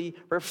obviously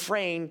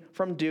refrain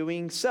from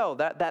doing so.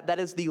 That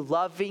is the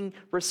loving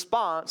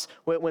response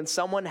when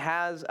someone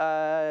has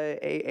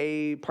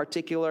a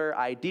particular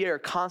idea or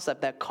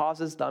concept that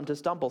causes them to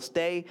stumble.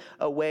 Stay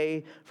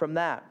away from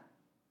that.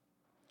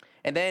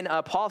 And then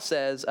Paul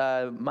says,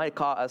 might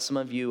caught some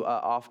of you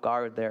off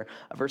guard there.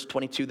 Verse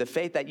 22, the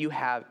faith that you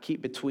have,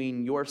 keep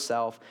between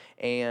yourself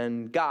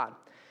and God.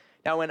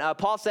 Now, when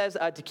Paul says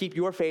to keep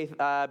your faith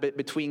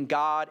between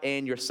God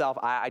and yourself,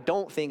 I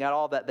don't think at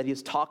all that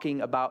he's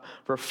talking about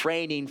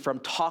refraining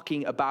from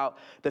talking about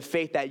the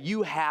faith that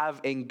you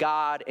have in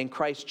God and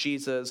Christ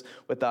Jesus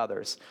with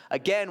others.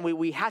 Again,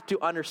 we have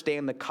to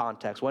understand the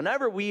context.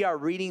 Whenever we are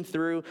reading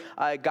through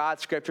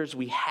God's scriptures,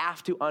 we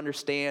have to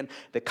understand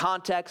the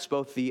context,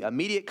 both the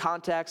immediate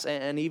context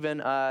and even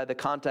the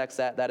context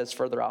that is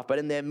further off. But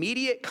in the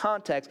immediate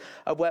context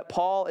of what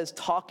Paul is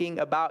talking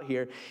about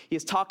here,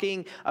 he's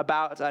talking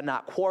about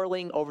not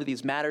quarreling over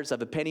these matters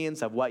of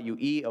opinions of what you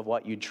eat, of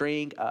what you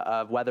drink,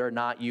 of whether or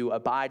not you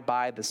abide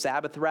by the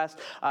Sabbath rest.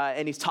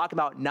 And he's talking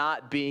about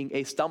not being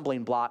a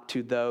stumbling block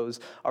to those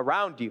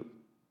around you.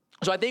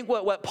 So I think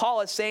what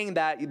Paul is saying,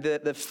 that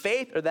the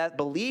faith or that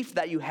belief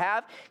that you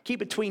have, keep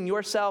between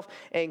yourself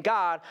and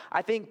God,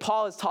 I think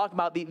Paul is talking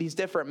about these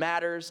different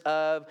matters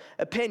of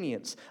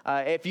opinions.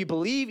 If you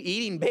believe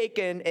eating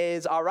bacon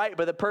is all right,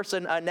 but the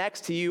person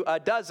next to you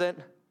doesn't,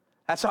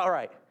 that's all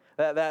right.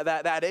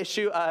 That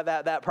issue,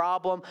 that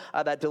problem,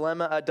 that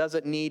dilemma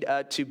doesn't need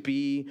to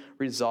be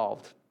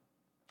resolved.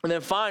 And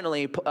then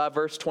finally,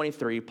 verse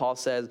 23, Paul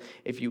says,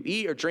 if you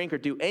eat or drink or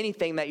do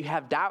anything that you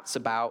have doubts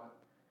about,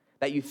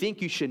 that you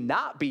think you should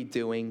not be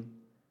doing,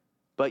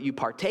 but you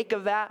partake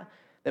of that,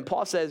 then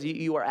Paul says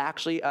you are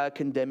actually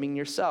condemning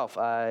yourself.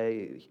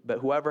 But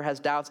whoever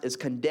has doubts is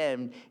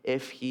condemned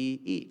if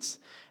he eats.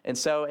 And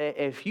so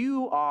if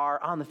you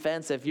are on the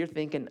fence, if you're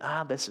thinking,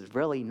 this is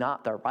really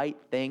not the right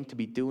thing to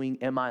be doing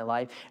in my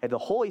life, and the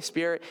Holy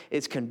Spirit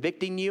is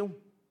convicting you,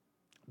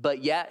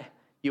 but yet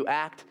you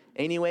act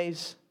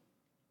anyways,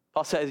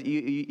 Paul says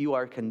you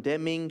are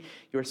condemning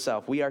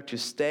yourself. We are to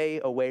stay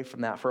away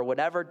from that. For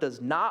whatever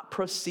does not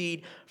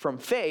proceed from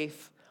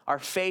faith, our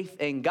faith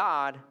in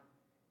God,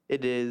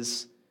 it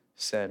is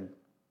sin.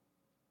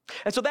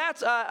 And so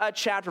that's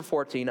chapter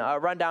 14, a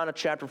rundown of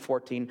chapter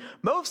 14.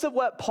 Most of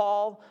what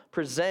Paul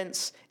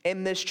presents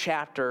in this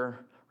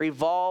chapter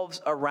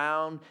revolves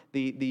around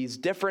these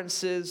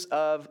differences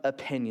of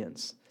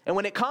opinions. And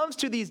when it comes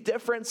to these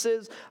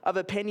differences of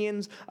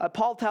opinions,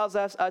 Paul tells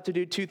us to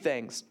do two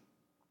things.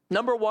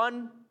 Number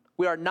one,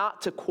 we are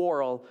not to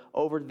quarrel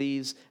over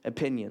these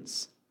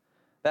opinions.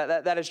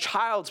 That is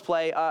child's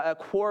play,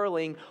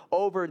 quarreling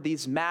over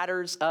these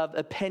matters of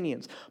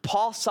opinions.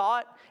 Paul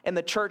saw it in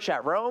the church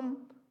at Rome.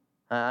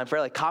 I'm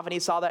fairly confident he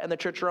saw that in the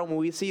church at Rome. When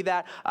we see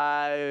that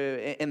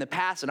in the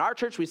past in our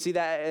church, we see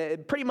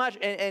that pretty much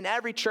in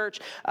every church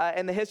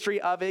in the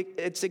history of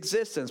its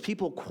existence.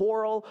 People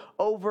quarrel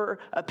over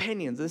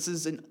opinions. This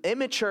is an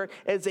immature,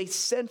 it's a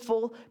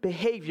sinful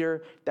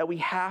behavior that we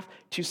have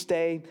to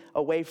stay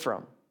away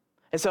from.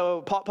 And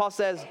so Paul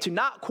says to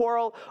not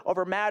quarrel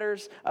over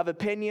matters of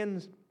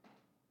opinions.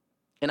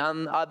 And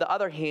on the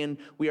other hand,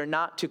 we are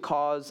not to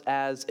cause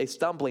as a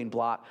stumbling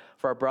block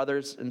for our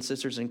brothers and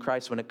sisters in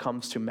Christ when it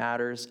comes to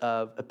matters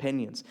of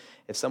opinions.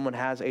 If someone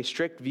has a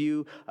strict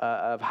view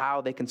of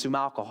how they consume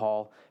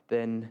alcohol,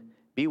 then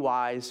be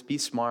wise, be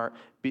smart,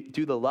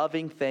 do the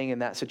loving thing in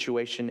that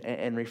situation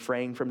and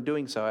refrain from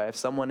doing so. If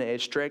someone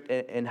is strict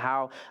in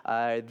how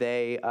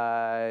they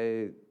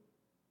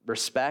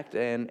respect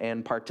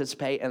and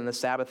participate in the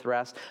Sabbath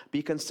rest,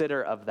 be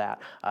considerate of that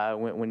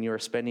when you're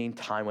spending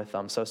time with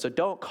them. So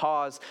don't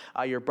cause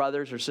your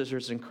brothers or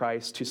sisters in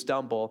Christ to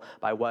stumble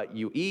by what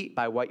you eat,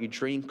 by what you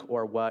drink,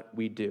 or what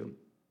we do.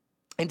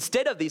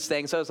 Instead of these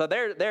things, so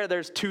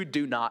there's two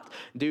do not.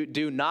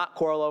 Do not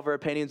quarrel over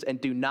opinions,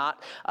 and do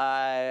not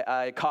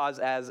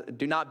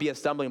do not be a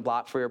stumbling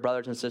block for your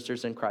brothers and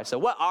sisters in Christ. So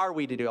what are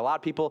we to do? A lot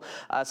of people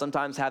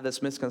sometimes have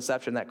this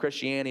misconception that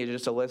Christianity is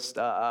just a list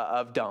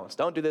of don'ts.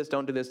 Don't do this,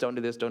 don't do this, don't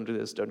do this, don't do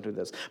this, don't do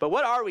this. But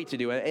what are we to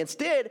do? And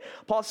instead,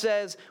 Paul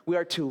says we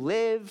are to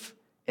live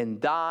and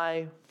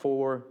die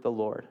for the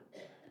Lord.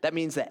 That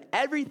means that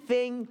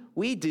everything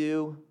we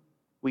do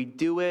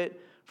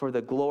it for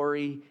the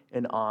glory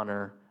and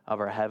honor of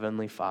our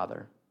Heavenly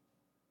Father.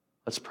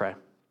 Let's pray.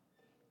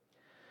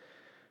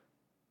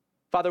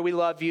 Father, we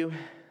love you.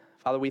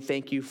 Father, we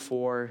thank you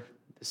for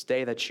this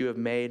day that you have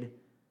made.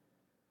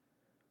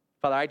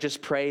 Father, I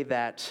just pray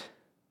that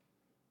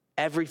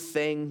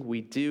everything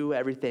we do,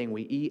 everything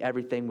we eat,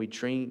 everything we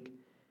drink,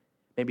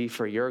 may be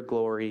for your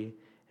glory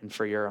and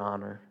for your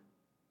honor.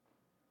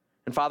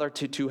 And Father,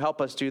 to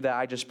help us do that,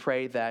 I just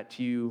pray that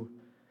you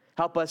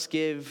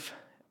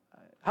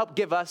help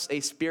give us a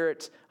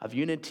spirit of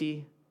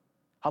unity.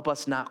 Help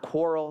us not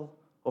quarrel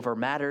over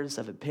matters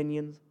of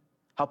opinions.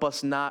 Help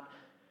us not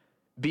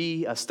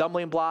be a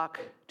stumbling block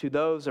to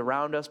those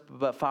around us,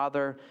 but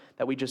Father,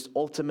 that we just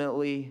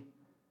ultimately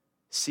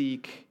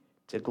seek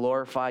to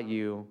glorify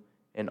you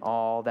in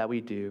all that we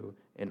do,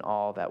 in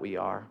all that we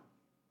are.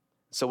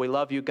 So we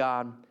love you,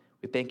 God.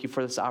 We thank you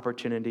for this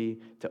opportunity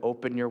to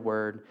open your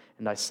word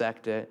and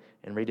dissect it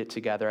and read it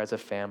together as a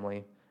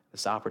family.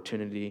 This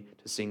opportunity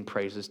to sing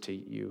praises to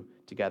you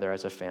together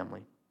as a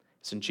family.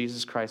 It's in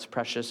Jesus Christ's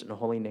precious and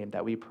holy name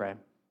that we pray.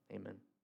 Amen.